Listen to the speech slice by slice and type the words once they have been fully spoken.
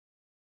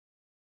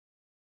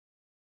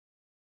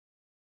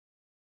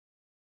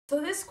So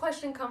this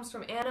question comes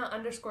from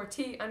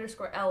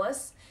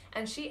Anna_T_Ellis,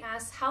 and she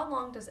asks, how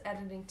long does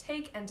editing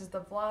take, and does the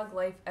vlog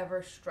life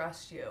ever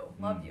stress you?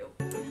 Love you.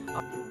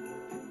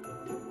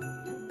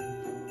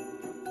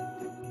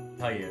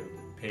 Tell you,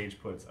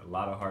 Paige puts a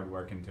lot of hard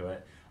work into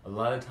it. A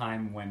lot of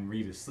time when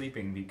Reed is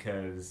sleeping,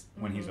 because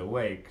when he's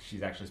awake,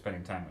 she's actually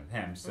spending time with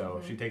him.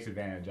 So she takes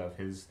advantage of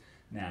his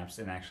naps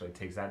and actually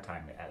takes that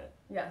time to edit.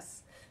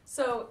 Yes.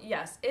 So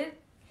yes,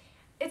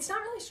 it's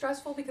not really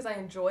stressful because I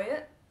enjoy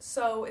it.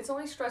 So it's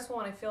only stressful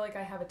when I feel like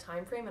I have a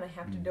time frame and I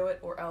have to do it,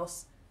 or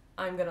else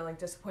I'm gonna like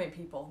disappoint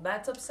people.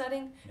 That's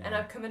upsetting. Yeah. And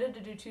I've committed to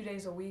do 2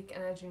 days a week,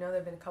 and as you know, there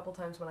have been a couple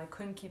times when I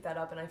couldn't keep that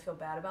up, and I feel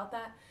bad about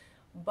that.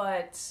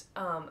 But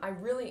I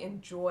really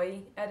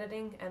enjoy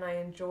editing, and I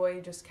enjoy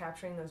just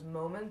capturing those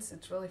moments.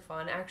 It's really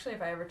fun. Actually,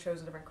 if I ever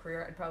chose a different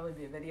career, I'd probably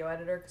be a video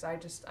editor, because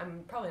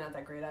I'm probably not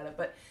that great at it.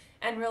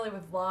 And really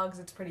with vlogs,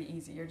 it's pretty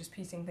easy. You're just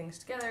piecing things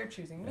together,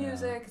 choosing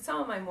music. Yeah.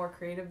 Some of my more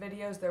creative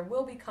videos, there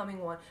will be coming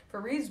one. For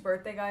Reed's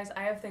birthday, guys,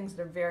 I have things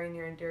that are very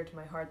near and dear to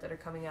my heart that are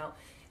coming out.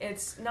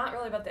 It's not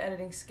really about the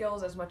editing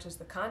skills as much as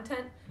the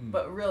content,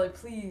 but really,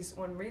 please,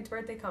 when Reed's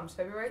birthday comes,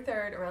 February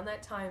 3rd, around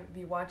that time,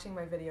 be watching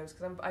my videos,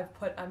 because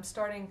I've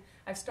started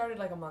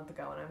like a month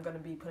ago, and I'm going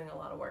to be putting a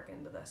lot of work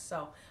into this.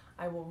 So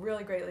I will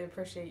really greatly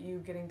appreciate you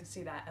getting to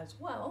see that as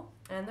well,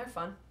 and they're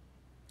fun.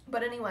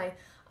 But anyway,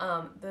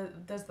 so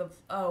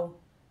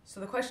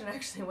the question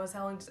actually was,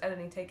 how long does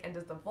editing take, and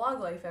does the vlog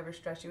life ever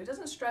stress you? It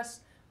doesn't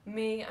stress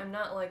me. I'm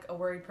not like a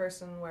worried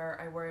person where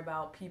I worry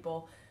about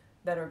people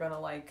that are gonna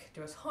like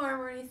do us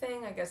harm or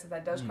anything. I guess if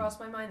that does cross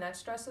my mind, that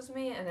stresses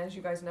me. And as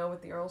you guys know,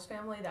 with the Earls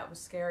family, that was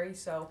scary.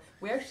 So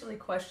we actually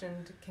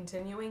questioned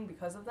continuing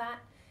because of that.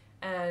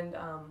 And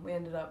we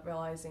ended up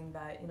realizing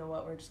that, you know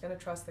what, we're just gonna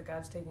trust that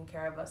God's taking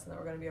care of us and that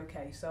we're gonna be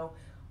okay. So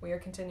we are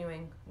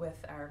continuing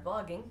with our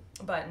vlogging.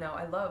 But no,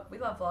 we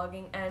love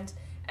vlogging, and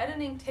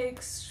editing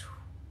takes,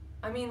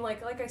 I mean,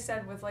 like I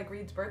said, with like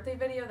Reed's birthday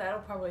video, that'll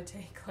probably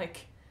take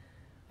like,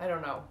 I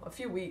don't know, a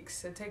few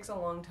weeks. It takes a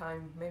long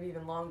time, maybe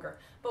even longer.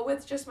 But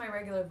with just my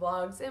regular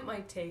vlogs, it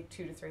might take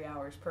 2 to 3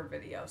 hours per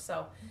video.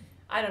 So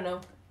I don't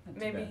know,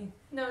 maybe,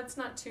 no, it's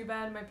not too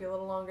bad. It might be a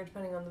little longer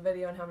depending on the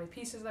video and how many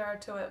pieces there are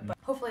to it. But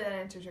hopefully that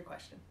answers your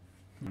question.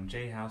 From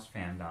J House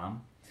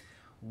Fandom,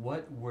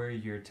 what were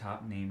your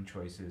top name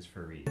choices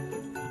for Reed?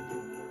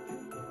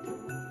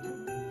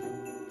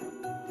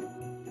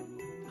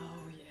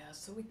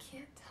 So we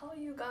can't tell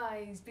you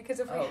guys, because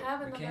if we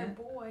have another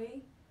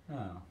boy,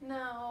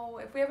 no,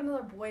 if we have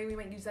another boy, we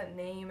might use that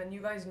name, and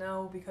you guys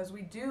know, because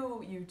we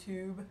do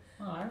YouTube.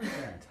 Oh, I was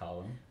gonna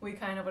tell them. We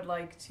kind of would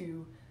like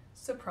to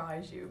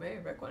surprise you. Maybe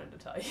Rick wanted to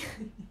tell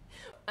you.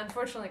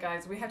 Unfortunately,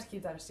 guys, we have to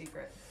keep that a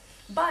secret.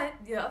 But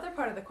the other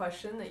part of the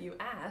question that you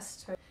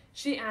asked,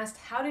 she asked,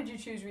 how did you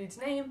choose Reed's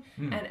name?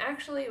 And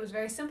actually, it was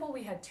very simple.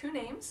 We had 2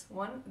 names.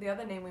 The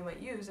other name we might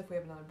use if we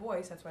have another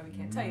boy, so that's why we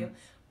can't tell you.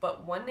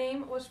 But one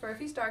name was for if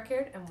he's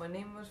dark-haired, and one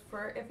name was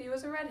for if he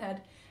was a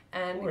redhead.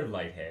 Or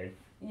light-haired.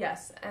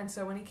 Yes, and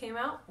so when he came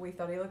out, we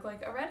thought he looked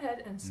like a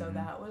redhead, and so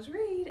that was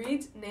Reed.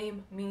 Reed's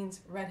name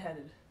means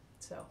redheaded,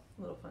 so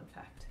little fun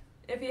fact.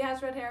 If he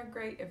has red hair,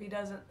 great. If he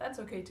doesn't, that's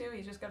okay too.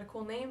 He's just got a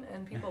cool name,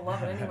 and people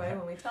love it anyway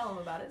when we tell them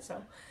about it,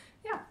 so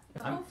yeah.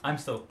 I'm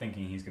still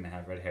thinking he's going to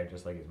have red hair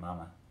just like his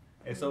mama.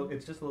 It's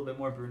just a little bit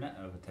more brunette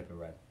of a type of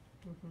red.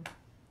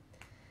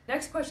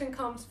 Next question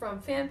comes from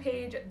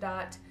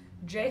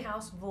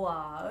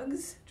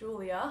fanpage.jhousevlogs.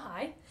 Julia,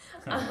 hi.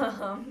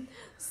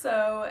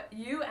 So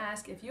you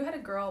ask, if you had a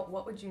girl,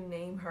 what would you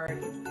name her?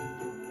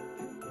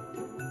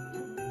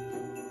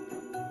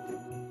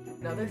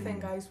 Another thing,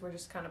 guys, we're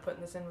just kind of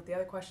putting this in with the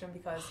other question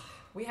because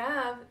we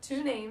have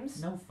 2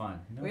 names. No fun.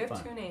 We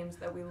have 2 names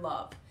that we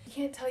love. I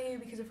can't tell you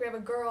because if we have a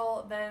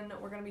girl, then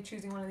we're going to be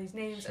choosing one of these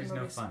names and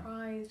we'll be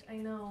surprised. I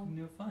know.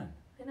 No fun.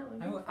 I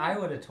know. I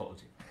would have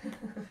told you.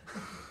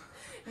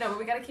 No, but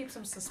we got to keep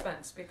some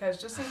suspense because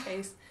just in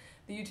case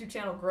the YouTube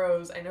channel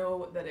grows, I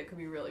know that it could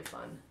be really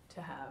fun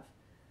to have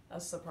a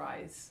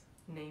surprise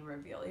name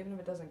reveal. Even if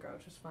it doesn't grow,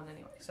 it's just fun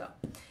anyway. So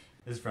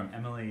this is from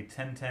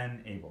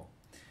Emily1010 Abel.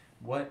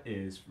 What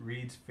is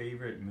Reed's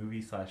favorite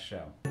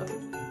movie/show?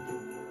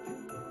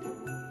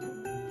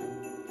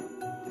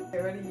 Okay,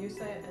 ready? You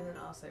say it, and then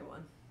I'll say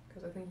one.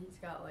 Because I think he's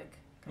got like...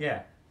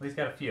 Yeah, well, he's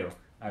got a few.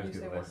 I was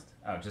going to list.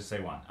 Oh, just say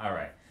one. All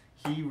right.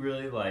 He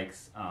really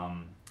likes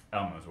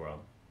Elmo's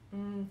World.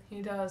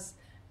 He does.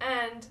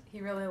 And he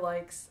really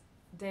likes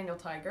Daniel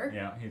Tiger.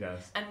 Yeah, he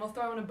does. And we'll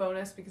throw in a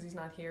bonus because he's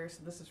not here,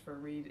 so this is for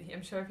Reed.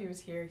 I'm sure if he was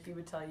here, he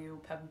would tell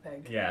you Peppa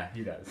Pig. Yeah,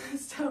 he does.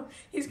 So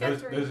he's got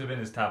 3. Those have been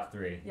his top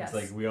 3. Yes.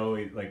 It's like we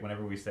always, like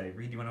whenever we say,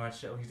 Reed, do you want to watch a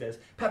show? He says,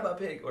 Peppa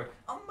Pig or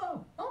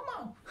Elmo.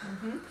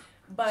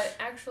 But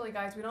actually,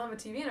 guys, we don't have a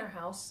TV in our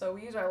house, so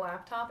we use our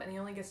laptop, and he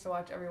only gets to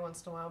watch every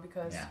once in a while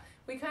because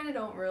we kind of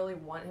don't really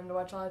want him to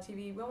watch a lot of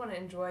TV. We want to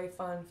enjoy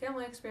fun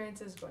family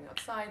experiences, going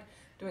outside,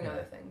 doing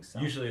other things. So.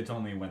 Usually it's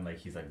only when like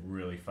he's like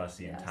really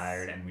fussy and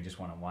tired and we just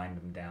want to wind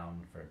him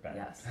down for bed.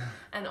 Yes.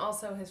 And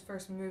also his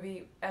first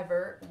movie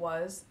ever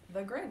was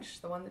The Grinch,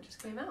 the one that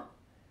just came out.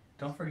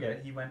 don't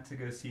forget, he went to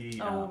go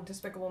see...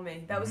 Despicable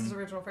Me. That was his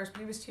original first,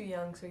 but he was too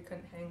young, so he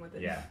couldn't hang with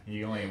it. Yeah,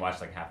 he only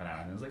watched like half an hour,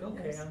 and he was like,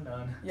 okay, I'm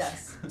done.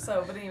 Yes.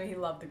 So, but anyway, he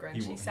loved The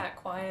Grinch. He sat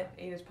quiet,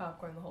 ate his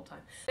popcorn the whole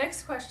time.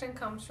 Next question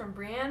comes from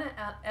Brianna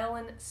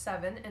Ellen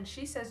 7, and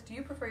she says, do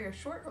you prefer your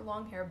short or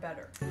long hair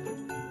better?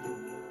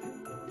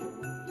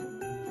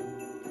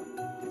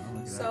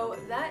 So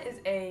that is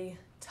a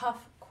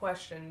tough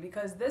question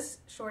because this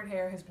short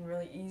hair has been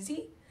really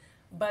easy,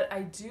 but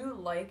I do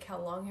like how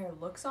long hair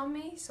looks on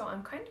me, so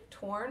I'm kind of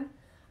torn.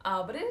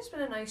 But it has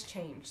been a nice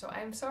change, so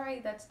I'm sorry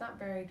that's not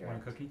very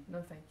direct. Want a cookie?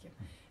 No, thank you.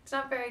 It's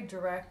not very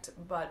direct,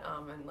 but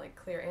and like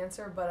clear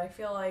answer. But I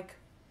feel like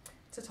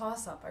it's a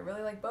toss-up. I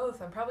really like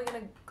both. I'm probably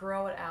gonna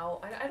grow it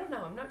out. I don't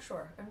know. I'm not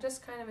sure. I'm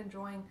just kind of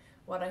enjoying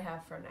what I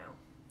have for now.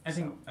 I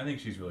think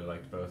she's really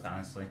liked both.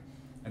 Honestly,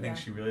 I think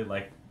she really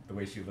liked the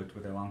way she looked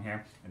with her long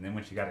hair, and then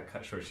when she got it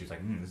cut short, she was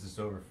like, this is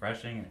so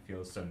refreshing and it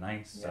feels so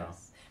nice. Yes. So.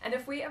 And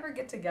if we ever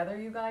get together,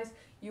 you guys,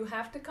 you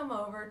have to come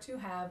over to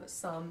have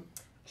some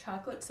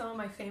some of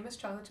my famous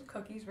chocolate chip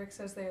cookies. Rick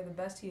says they are the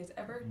best he has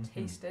ever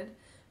tasted.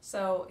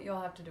 So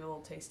you'll have to do a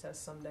little taste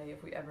test someday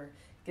if we ever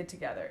get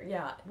together.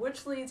 Yeah,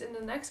 which leads into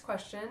the next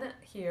question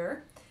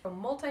here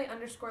from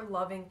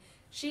multi_loving.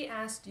 She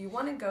asked, do you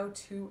want to go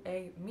to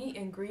a meet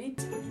and greet?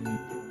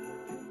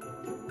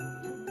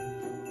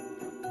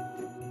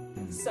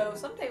 So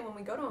someday when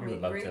we go to a meet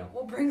and greet,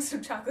 we'll bring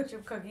some chocolate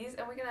chip cookies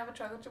and we can have a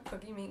chocolate chip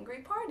cookie meet and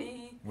greet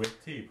party.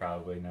 With tea,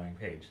 probably, knowing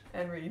Paige.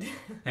 And Reed.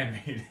 And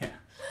Reed, yeah.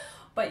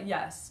 But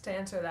yes, to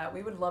answer that,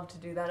 we would love to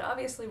do that.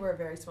 Obviously, we're a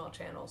very small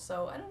channel,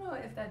 so I don't know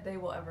if that day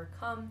will ever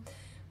come.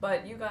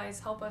 But you guys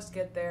help us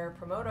get there,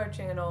 promote our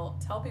channel,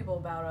 tell people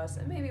about us,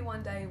 and maybe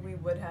one day we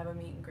would have a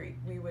meet and greet.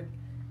 We would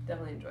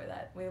definitely enjoy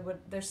that.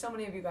 There's so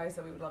many of you guys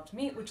that we would love to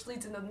meet, which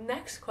leads into the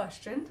next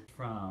question.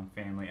 From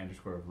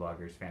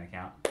family_vloggers fan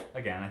account.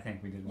 Again, I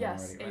think we did one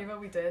already. Yes, Ava,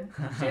 we did.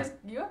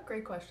 You have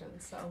great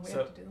questions, so we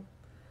have to do them.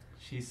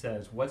 She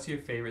says, what's your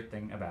favorite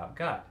thing about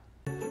God?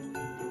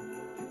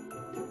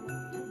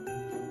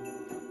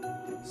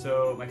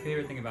 So, my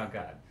favorite thing about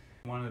God.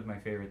 One of my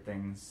favorite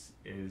things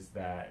is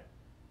that,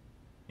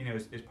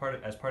 as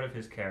part of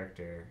his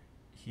character,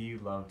 he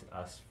loved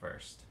us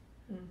first.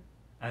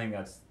 I think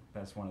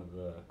that's one of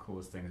the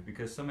coolest things,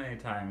 because so many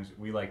times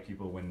we like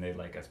people when they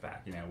like us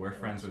back. We're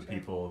friends with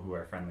people who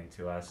are friendly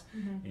to us.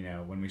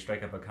 When we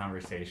strike up a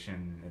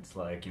conversation, it's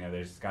like,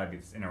 there's got to be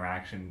this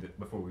interaction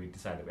before we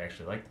decide that we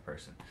actually like the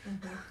person.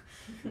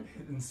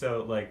 And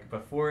so, like,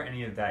 before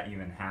any of that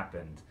even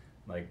happened,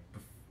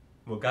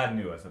 God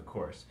knew us, of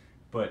course,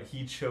 but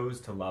he chose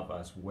to love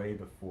us way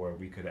before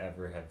we could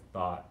ever have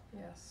thought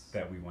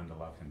that we wanted to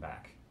love him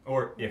back.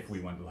 Or if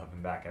we wanted to love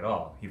him back at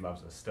all, he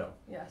loves us still.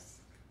 Yes.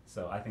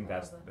 So I think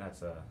that's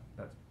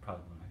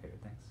probably one of my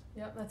favorite things.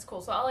 Yep, that's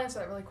cool. So I'll answer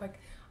that really quick.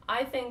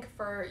 I think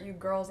for you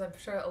girls, I'm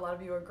sure a lot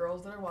of you are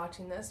girls that are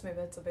watching this. Maybe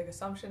that's a big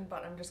assumption,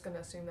 but I'm just going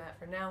to assume that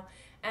for now.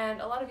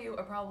 And a lot of you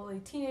are probably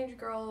teenage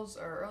girls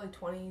or early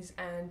 20s,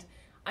 and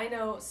I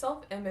know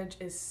self-image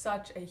is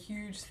such a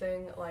huge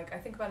thing. Like, I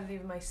think about it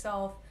even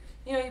myself.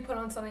 You put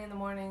on something in the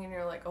morning and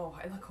you're like, oh,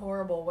 I look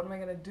horrible. What am I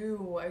going to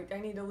do? I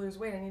need to lose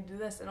weight. I need to do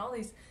this. And all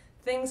these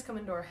things come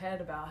into our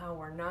head about how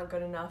we're not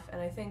good enough. And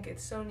I think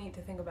it's so neat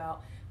to think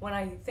about when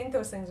I think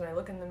those things and I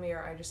look in the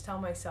mirror, I just tell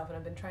myself, and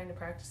I've been trying to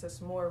practice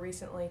this more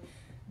recently,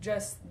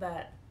 just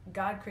that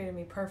God created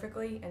me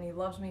perfectly and he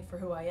loves me for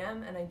who I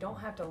am, and I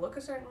don't have to look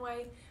a certain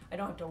way. I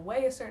don't have to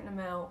weigh a certain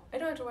amount. I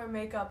don't have to wear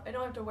makeup. I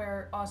don't have to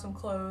wear awesome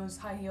clothes,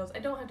 high heels. I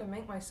don't have to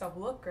make myself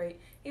look great.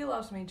 He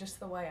loves me just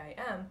the way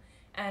I am.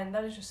 And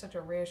that is just such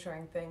a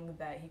reassuring thing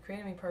that he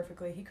created me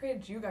perfectly. He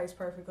created you guys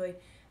perfectly,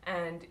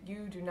 and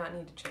you do not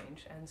need to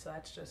change. And so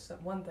that's just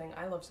one thing.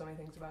 I love so many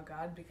things about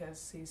God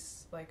because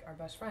he's like our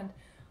best friend.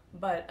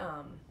 But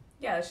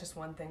yeah, it's just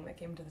one thing that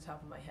came to the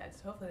top of my head.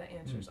 So hopefully that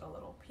answers a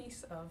little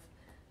piece of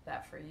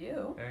that for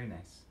you. Very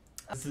nice.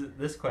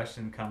 This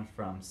question comes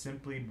from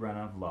Simply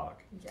Brenna Vlog.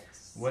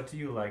 Yes. What do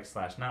you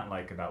like/not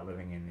like about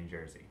living in New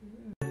Jersey?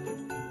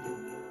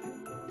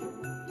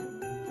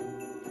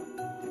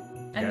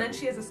 And then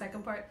she has a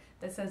second part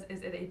that says,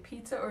 is it a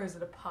pizza or is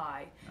it a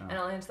pie? And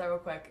I'll answer that real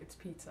quick. It's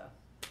pizza.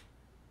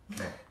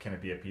 Can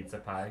it be a pizza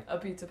pie? A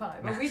pizza pie.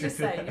 But we just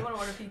say, you want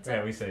to order pizza?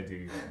 Yeah, we say do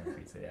you want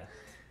pizza,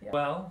 yeah.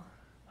 Well,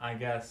 I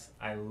guess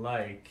I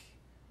like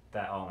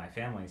that all my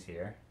family's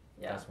here.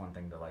 Yeah. That's one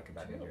thing to like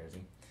about New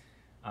Jersey.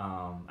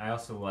 I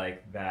also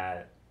like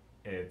that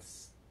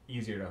it's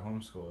easier to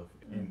homeschool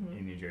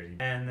in New Jersey.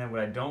 And then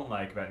what I don't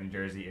like about New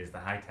Jersey is the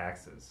high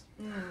taxes.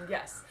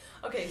 Yes.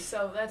 Okay,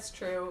 so that's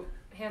true.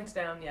 Hands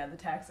down, yeah, the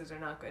taxes are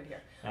not good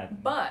here.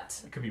 But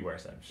it could be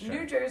worse, I'm sure.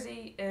 New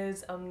Jersey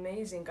is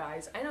amazing,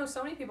 guys. I know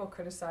so many people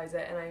criticize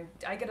it, and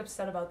I get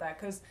upset about that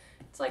because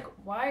it's like,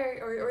 why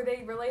or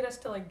they relate us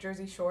to like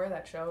Jersey Shore,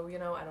 that show,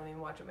 I don't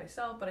even watch it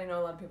myself, but I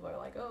know a lot of people are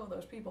like, oh,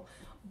 those people.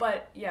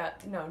 But yeah,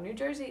 no, New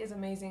Jersey is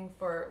amazing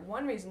for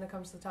one reason that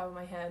comes to the top of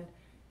my head.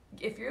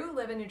 if you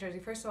live in New Jersey,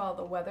 first of all,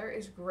 the weather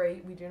is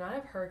great. We do not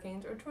have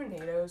hurricanes or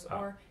tornadoes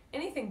or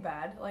anything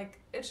bad. Like,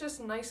 it's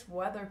just nice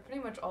weather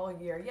pretty much all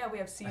year. Yeah, we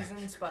have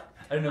seasons, but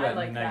I don't know about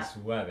like nice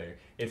weather.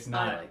 It's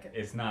not. I like it.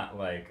 It's not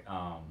like.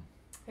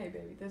 Hey,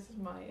 baby, this is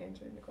my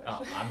answering the question.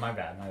 Oh, my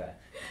bad.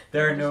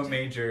 There are no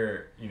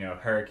major,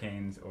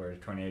 hurricanes or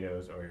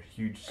tornadoes or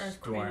huge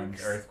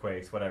storms,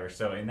 earthquakes, whatever.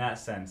 So in that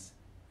sense,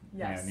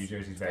 yes, New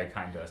Jersey's very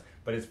kind to us.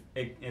 But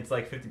it's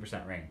like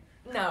 50% rain.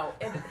 No.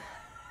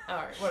 All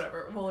right,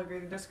 whatever. We'll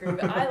agree to disagree.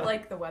 But I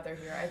like the weather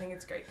here. I think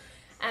it's great.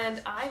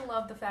 And I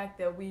love the fact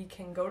that we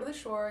can go to the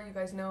shore. You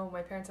guys know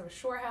my parents have a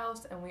shore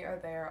house, and we are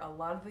there a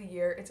lot of the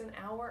year. It's an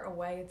hour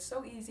away. It's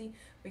so easy.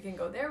 We can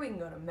go there. We can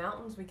go to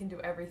mountains. We can do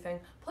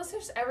everything. Plus,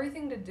 there's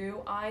everything to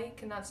do. I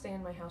cannot stay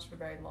in my house for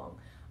very long.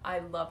 I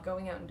love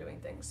going out and doing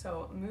things.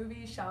 So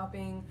movies,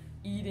 shopping,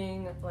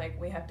 eating, like,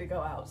 we have to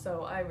go out.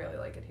 So I really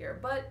like it here.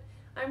 But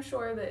I'm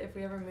sure that if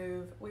we ever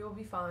move, we will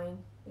be fine.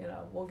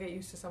 We'll get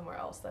used to somewhere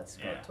else. That's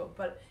good too.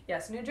 But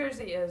yes, New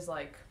Jersey is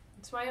like,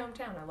 it's my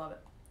hometown. I love it.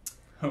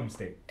 Home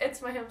state.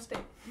 It's my home state.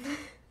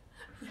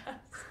 Yes.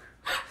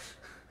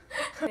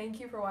 Thank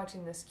you for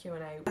watching this Q&A.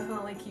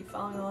 Definitely keep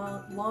following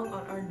along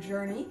on our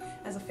journey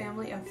as a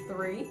family of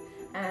 3.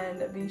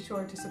 And be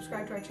sure to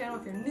subscribe to our channel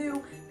if you're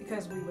new,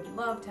 because we would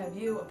love to have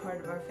you a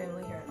part of our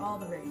family here at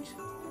Alltheraige.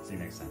 See you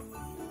next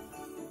time.